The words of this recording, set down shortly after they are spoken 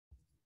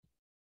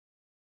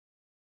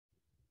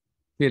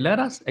Okay, let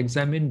us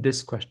examine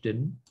this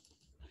question.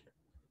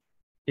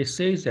 It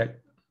says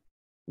that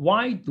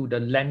why do the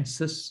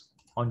lenses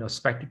on your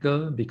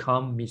spectacle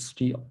become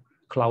misty,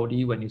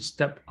 cloudy when you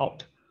step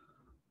out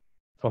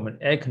from an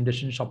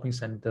air-conditioned shopping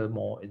center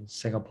mall in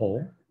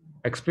Singapore?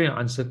 Explain your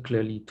answer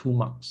clearly, 2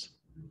 marks.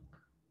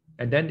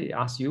 And then they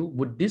ask you,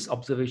 would this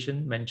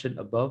observation mentioned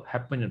above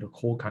happen in the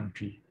whole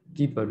country?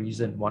 Give a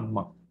reason, 1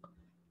 mark.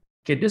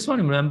 Okay, this one,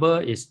 remember,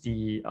 is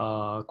the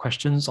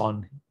questions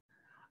on,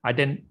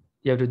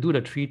 you have to do the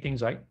 3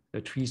 things, right?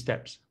 The 3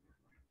 steps.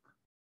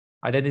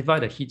 Identify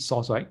the heat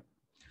source, right?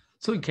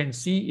 So you can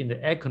see in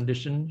the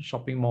air-conditioned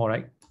shopping mall,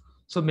 right?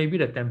 So maybe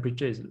the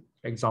temperature is,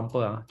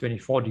 example,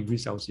 24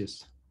 degrees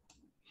Celsius.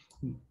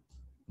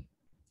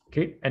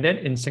 Okay, and then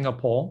in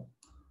Singapore,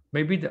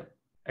 maybe the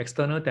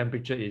external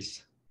temperature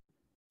is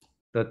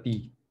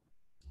 30.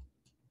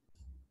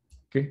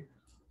 Okay,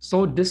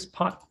 so this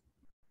part,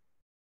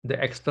 the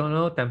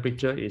external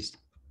temperature is,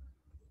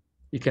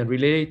 you can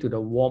relate to the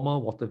warmer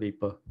water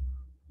vapor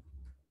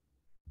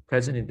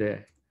present in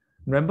there.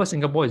 Remember,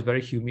 Singapore is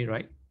very humid,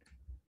 right?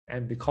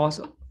 And because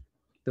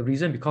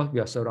we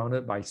are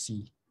surrounded by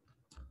sea.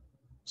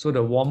 So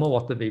the warmer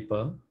water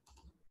vapor,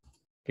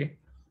 okay?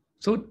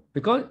 So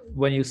because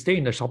when you stay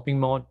in the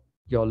shopping mall,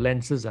 your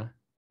lenses,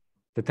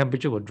 the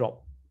temperature will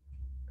drop.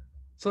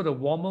 So the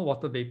warmer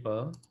water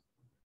vapor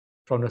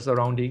from the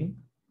surrounding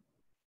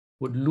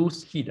would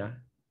lose heat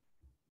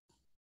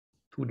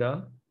to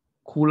the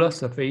cooler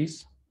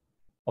surface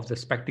of the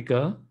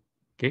spectacle.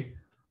 Okay,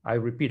 I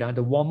repeat,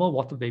 the warmer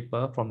water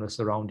vapor from the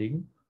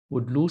surrounding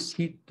would lose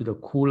heat to the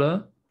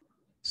cooler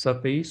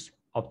surface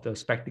of the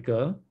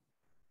spectacle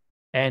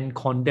and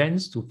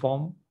condense to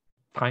form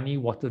tiny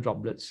water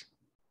droplets,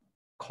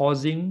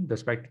 causing the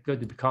spectacle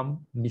to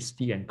become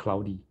misty and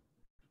cloudy.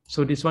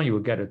 So this one you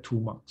will get a 2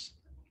 marks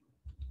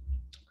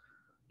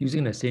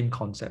using the same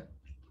concept.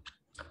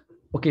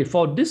 Okay,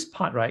 for this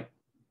part, right,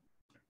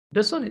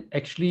 this one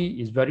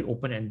actually is very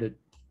open-ended.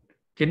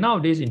 Okay,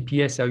 nowadays in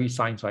PSLE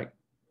science, right,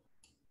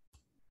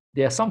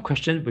 there are some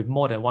questions with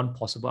more than one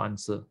possible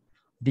answer.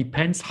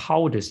 Depends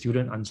how the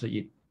student answer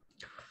it.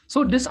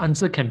 So this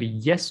answer can be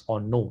yes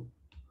or no.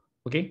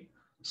 Okay,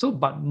 so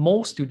but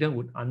most students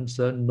would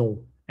answer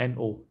no,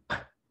 N-O.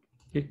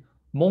 Okay,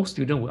 most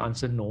students would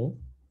answer no.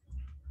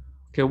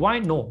 Okay, why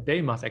no? Then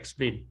you must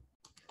explain.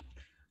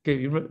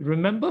 Okay,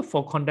 remember,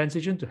 for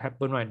condensation to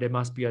happen, right, there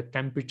must be a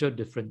temperature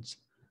difference.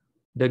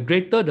 The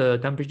greater the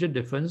temperature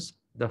difference,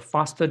 the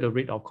faster the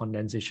rate of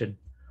condensation,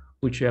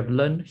 which you have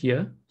learned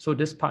here. So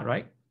this part,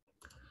 right?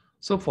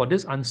 So for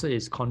this answer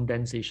is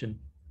condensation.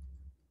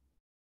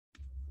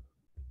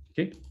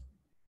 Okay.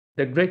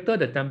 The greater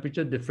the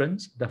temperature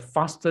difference, the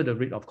faster the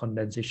rate of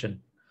condensation.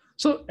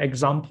 So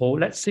example,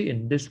 let's say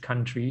in this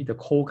country, the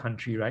cold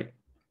country, right?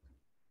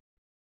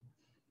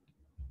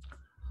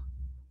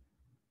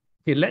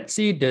 Okay, let's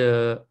say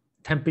the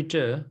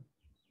temperature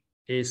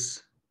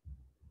is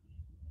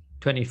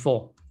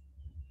 24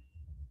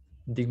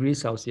 degrees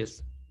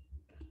Celsius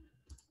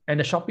and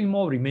the shopping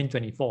mall remains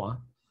 24.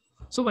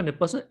 So when the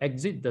person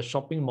exits the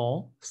shopping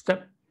mall,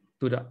 step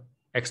to the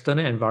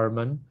external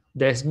environment,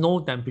 there's no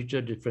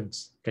temperature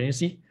difference. Can you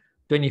see?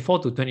 24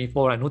 to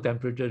 24, right? No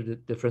temperature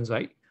difference,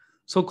 right?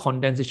 So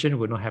condensation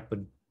will not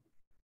happen.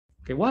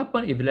 Okay, what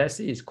happens if, let's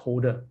say, it's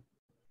colder?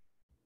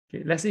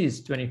 Okay, let's say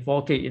it's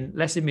 24. Okay,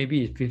 let's say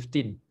maybe it's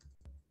 15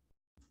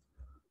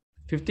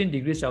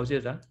 degrees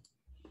Celsius.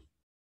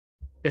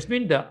 That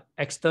means the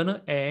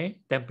external air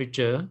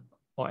temperature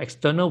or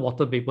external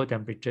water vapor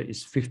temperature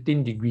is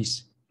 15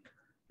 degrees.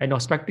 And your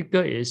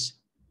spectacle is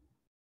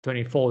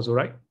 24 also,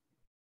 right?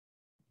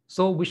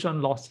 So which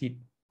one lost heat?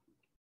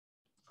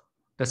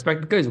 The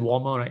spectacle is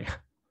warmer, right?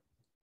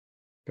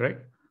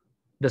 Correct?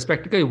 The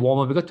spectacle is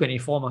warmer because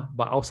 24,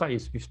 but outside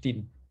is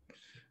 15.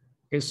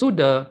 Okay, so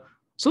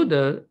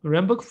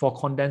remember, for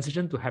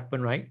condensation to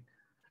happen, right,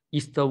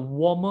 is the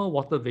warmer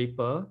water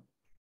vapor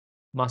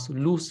must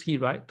lose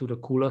heat, right, to the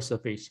cooler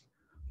surface.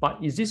 But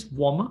is this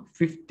warmer?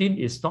 15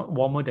 is not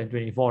warmer than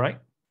 24, right?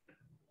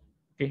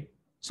 Okay,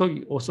 so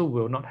it also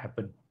will not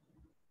happen.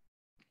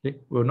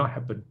 It will not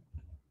happen.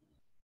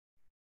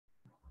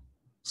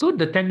 So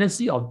the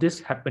tendency of this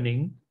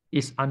happening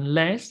is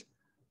unless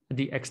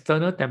the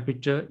external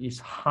temperature is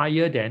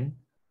higher than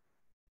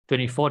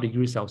 24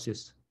 degrees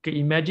Celsius. Okay,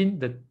 imagine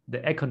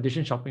the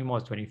air-conditioned shopping mall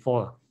is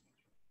 24.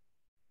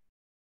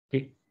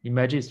 Okay,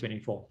 imagine it's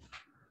 24.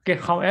 Okay,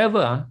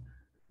 however,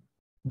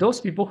 those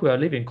people who are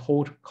living in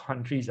cold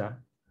countries,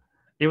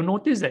 they will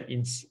notice that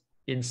in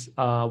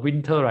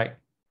winter, right,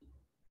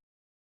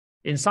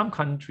 in some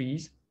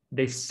countries,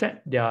 they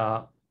set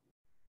their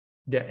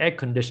air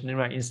conditioning,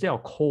 right, instead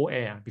of cold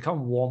air,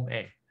 become warm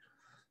air.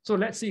 So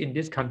let's say in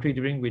this country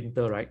during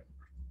winter, right,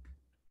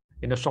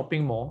 in the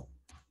shopping mall,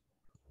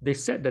 they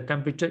set the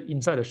temperature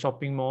inside the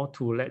shopping mall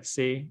to, let's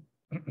say,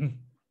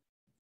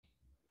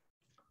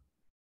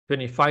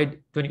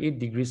 28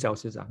 degrees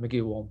Celsius, make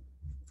it warm.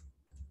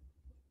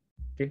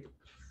 Okay.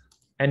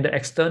 And the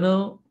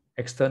external,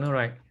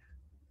 right,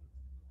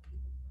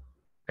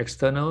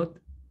 external,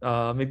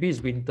 maybe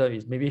it's winter,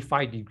 is maybe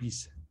 5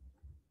 degrees.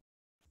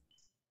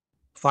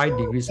 5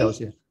 degrees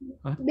Celsius.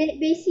 Huh?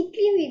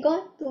 Basically, we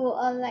go to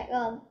like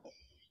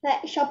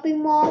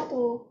shopping mall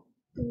to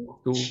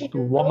chill. To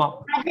warm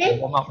up. But then,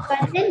 Warm up.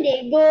 but then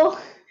they go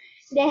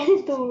there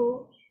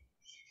to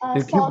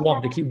They keep sauna.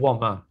 warm. They keep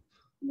warm.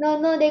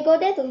 No, they go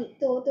there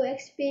to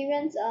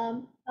experience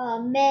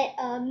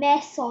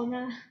mass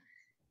sauna.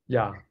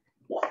 Yeah.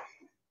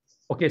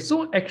 Okay,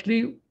 so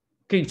actually,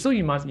 okay, so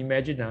you must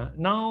imagine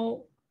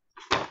now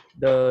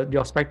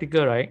your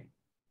spectacle, right,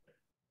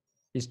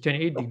 is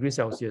 28 degrees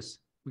Celsius.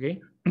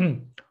 Okay.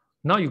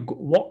 Now you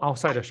walk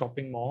outside the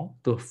shopping mall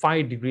to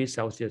 5 degrees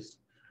Celsius.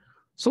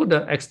 So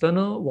the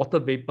external water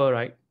vapor,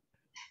 right,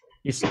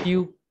 is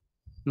still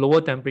lower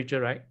temperature,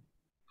 right,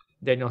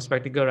 than your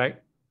spectacle, right?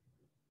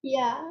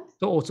 Yeah.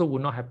 So also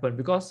would not happen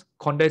because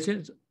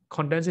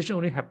condensation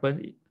only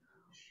happens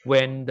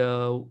when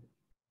the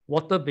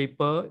water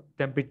vapor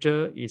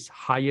temperature is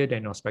higher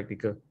than your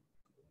spectacle.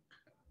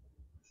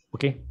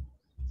 Okay.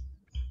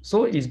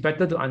 So it's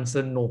better to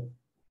answer no.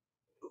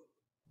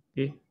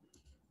 Okay.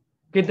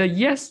 Okay, the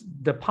yes,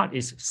 the part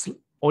is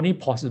only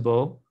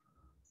possible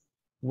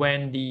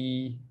when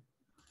the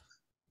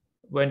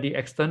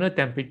external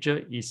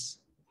temperature is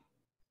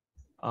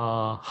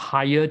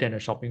higher than a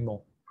shopping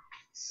mall.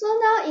 So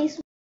now is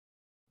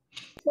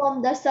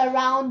from the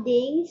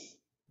surroundings.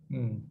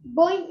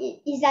 Going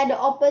is like the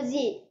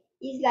opposite.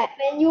 It's like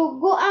when you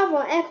go out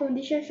from air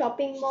conditioned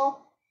shopping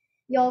mall,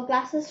 your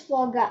glasses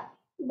fog up.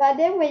 But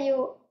then when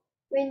you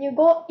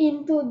go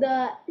into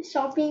the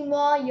shopping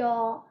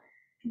mall,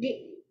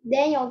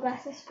 then your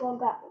glasses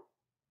fog up.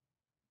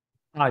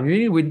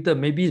 Usually winter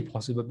maybe it's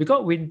possible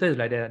because winter is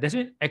like that. That's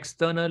mean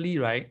externally,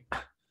 right?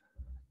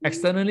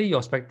 Externally,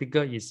 your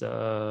spectacle is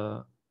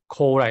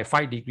cold, right?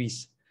 5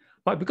 degrees.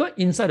 But because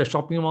inside the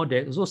shopping mall,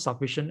 there's also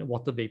sufficient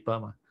water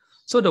vapor.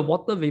 So the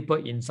water vapor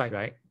inside,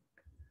 right,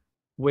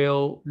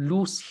 will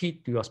lose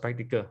heat to your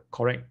spectacle,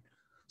 correct?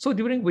 So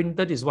during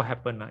winter, this is what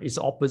happens. It's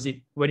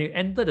opposite. When you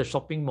enter the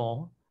shopping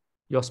mall,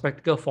 your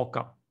spectacle fog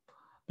up.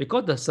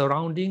 Because the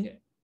surrounding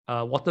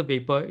water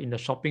vapor in the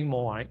shopping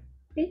mall, right,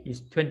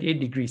 is 28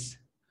 degrees.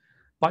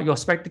 But your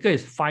spectacle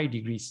is 5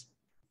 degrees.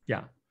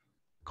 Yeah,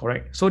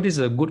 correct. So this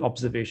is a good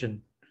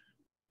observation.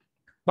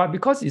 But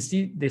because you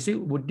see, they say,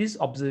 would this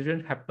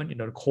observation happen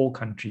in a cold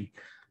country?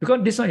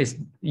 Because this one is,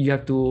 you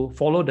have to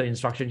follow the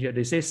instruction here.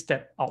 They say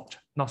step out,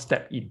 not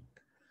step in.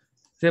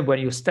 So when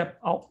you step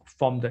out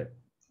from the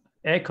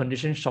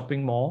air-conditioned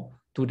shopping mall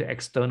to the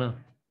external.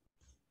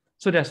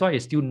 So that's why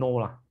it's still no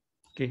lah.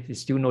 Okay, it's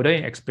still no.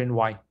 Then you explain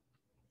why.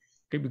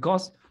 Okay,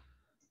 because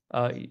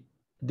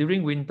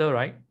during winter,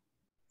 right,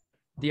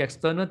 the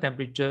external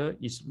temperature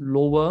is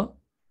lower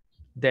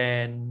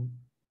than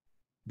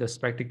the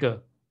spectacle.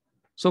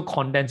 So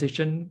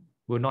condensation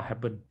will not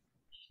happen.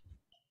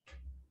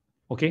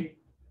 Okay,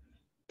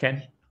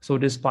 Ken? So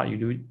this part you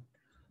do it.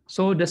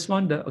 So this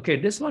one,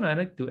 this one I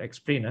like to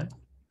explain.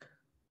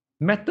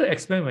 Metal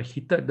expand when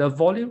heated, the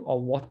volume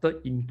of water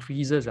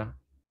increases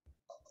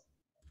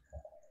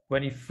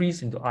when it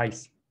freezes into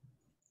ice.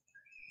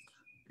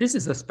 This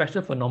is a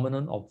special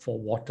phenomenon for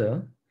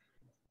water.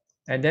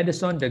 And then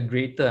this one, the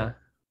greater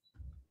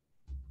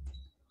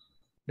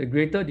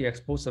the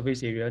exposed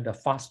surface area, the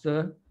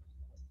faster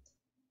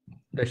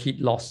the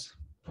heat loss.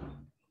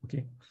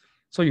 Okay,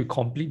 so you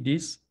complete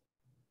this.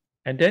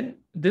 And then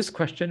this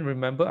question,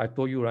 remember I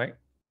told you, right,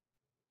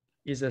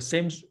 is the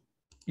same,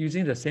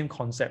 using the same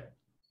concept,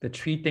 the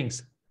three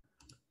things.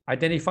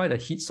 Identify the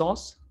heat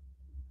source,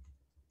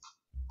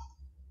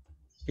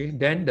 okay,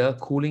 then the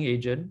cooling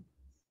agent,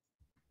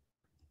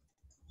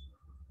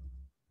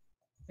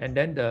 and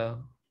then the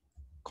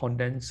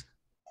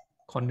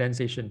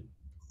condensation.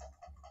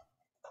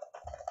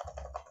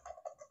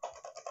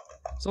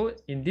 So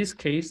in this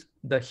case,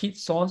 the heat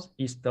source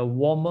is the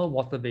warmer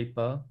water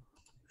vapor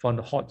from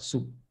the hot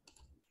soup.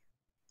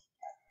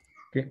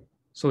 Okay,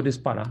 so this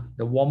part,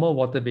 the warmer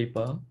water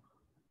vapor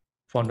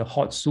from the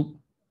hot soup,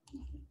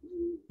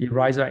 it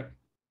rises, right?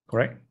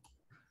 Correct?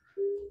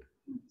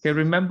 Okay,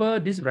 remember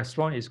this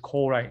restaurant is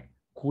cold, right?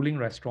 Cooling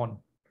restaurant.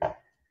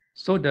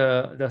 So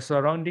the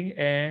surrounding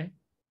air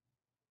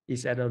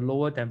is at a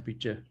lower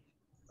temperature.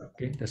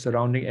 Okay, the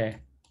surrounding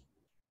air,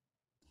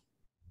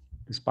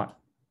 this part.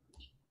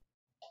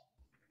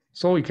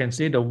 So you can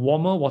say the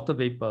warmer water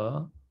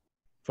vapor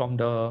from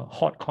the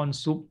hot corn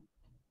soup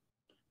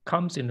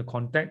comes into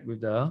contact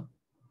with the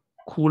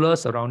cooler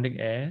surrounding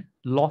air,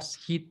 lost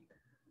heat,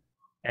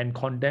 and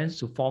condense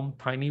to form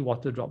tiny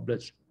water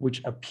droplets,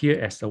 which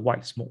appear as the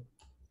white smoke.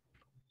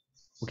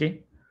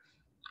 Okay?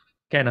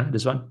 Can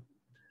this one?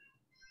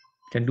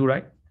 Can do,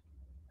 right?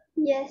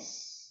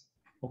 Yes.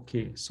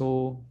 Okay,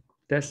 so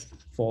that's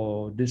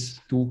for these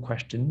two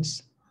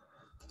questions.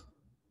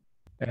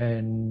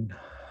 And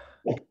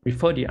you can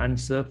refer the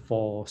answer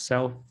for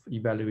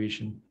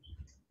self-evaluation.